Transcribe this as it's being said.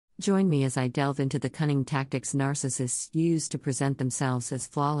Join me as I delve into the cunning tactics narcissists use to present themselves as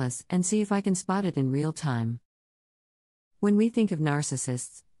flawless and see if I can spot it in real time. When we think of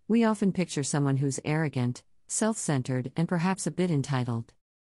narcissists, we often picture someone who's arrogant, self-centered, and perhaps a bit entitled.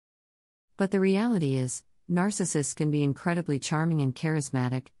 But the reality is, narcissists can be incredibly charming and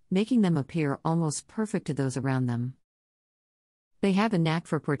charismatic, making them appear almost perfect to those around them. They have a knack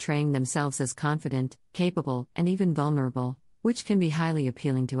for portraying themselves as confident, capable, and even vulnerable, which can be highly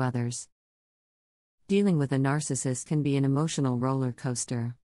appealing to others. Dealing with a narcissist can be an emotional roller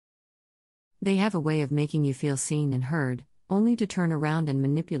coaster. They have a way of making you feel seen and heard, only to turn around and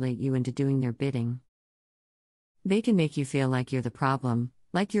manipulate you into doing their bidding. They can make you feel like you're the problem,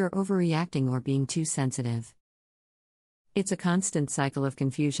 like you're overreacting or being too sensitive. It's a constant cycle of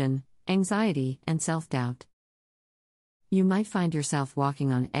confusion, anxiety, and self-doubt. You might find yourself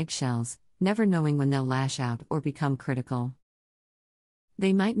walking on eggshells, never knowing when they'll lash out or become critical.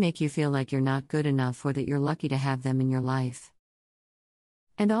 They might make you feel like you're not good enough or that you're lucky to have them in your life.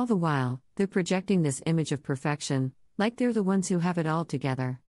 And all the while, they're projecting this image of perfection, like they're the ones who have it all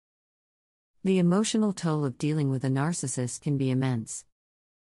together. The emotional toll of dealing with a narcissist can be immense.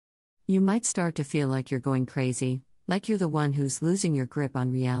 You might start to feel like you're going crazy, like you're the one who's losing your grip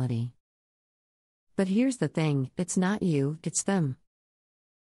on reality. But here's the thing, it's not you, it's them.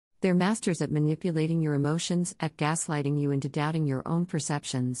 They're masters at manipulating your emotions, at gaslighting you into doubting your own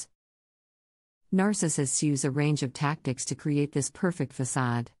perceptions. Narcissists use a range of tactics to create this perfect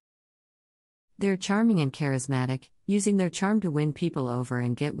facade. They're charming and charismatic, using their charm to win people over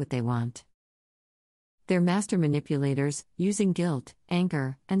and get what they want. They're master manipulators, using guilt,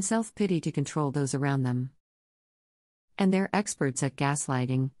 anger, and self-pity to control those around them. And they're experts at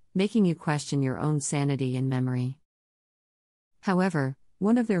gaslighting, making you question your own sanity and memory. However,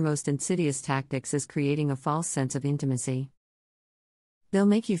 one of their most insidious tactics is creating a false sense of intimacy. They'll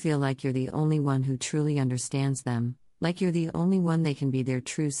make you feel like you're the only one who truly understands them, like you're the only one they can be their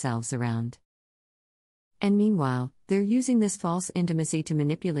true selves around. And meanwhile, they're using this false intimacy to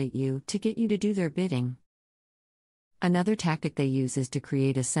manipulate you, to get you to do their bidding. Another tactic they use is to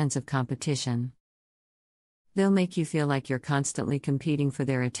create a sense of competition. They'll make you feel like you're constantly competing for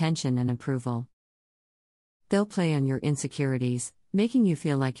their attention and approval. They'll play on your insecurities, making you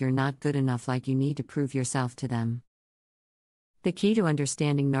feel like you're not good enough, like you need to prove yourself to them. The key to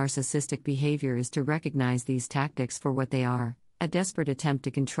understanding narcissistic behavior is to recognize these tactics for what they are, a desperate attempt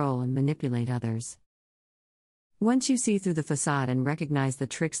to control and manipulate others. Once you see through the facade and recognize the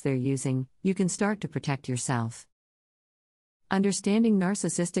tricks they're using, you can start to protect yourself. Understanding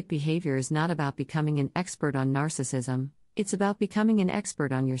narcissistic behavior is not about becoming an expert on narcissism, it's about becoming an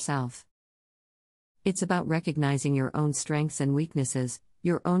expert on yourself. It's about recognizing your own strengths and weaknesses,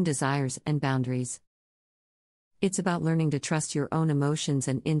 your own desires and boundaries. It's about learning to trust your own emotions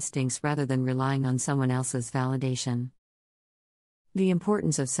and instincts rather than relying on someone else's validation. The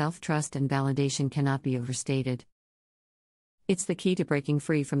importance of self-trust and validation cannot be overstated. It's the key to breaking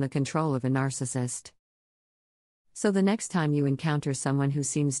free from the control of a narcissist. So the next time you encounter someone who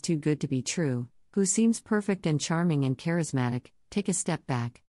seems too good to be true, who seems perfect and charming and charismatic, take a step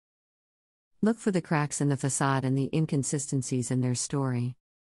back. Look for the cracks in the facade and the inconsistencies in their story.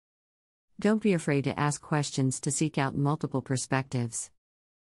 Don't be afraid to ask questions, to seek out multiple perspectives.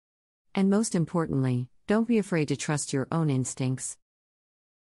 And most importantly, don't be afraid to trust your own instincts.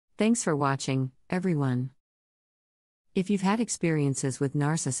 Thanks for watching, everyone. If you've had experiences with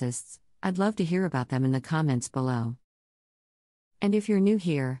narcissists, I'd love to hear about them in the comments below. And if you're new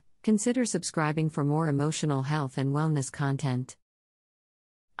here, consider subscribing for more emotional health and wellness content.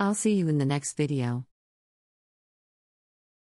 I'll see you in the next video.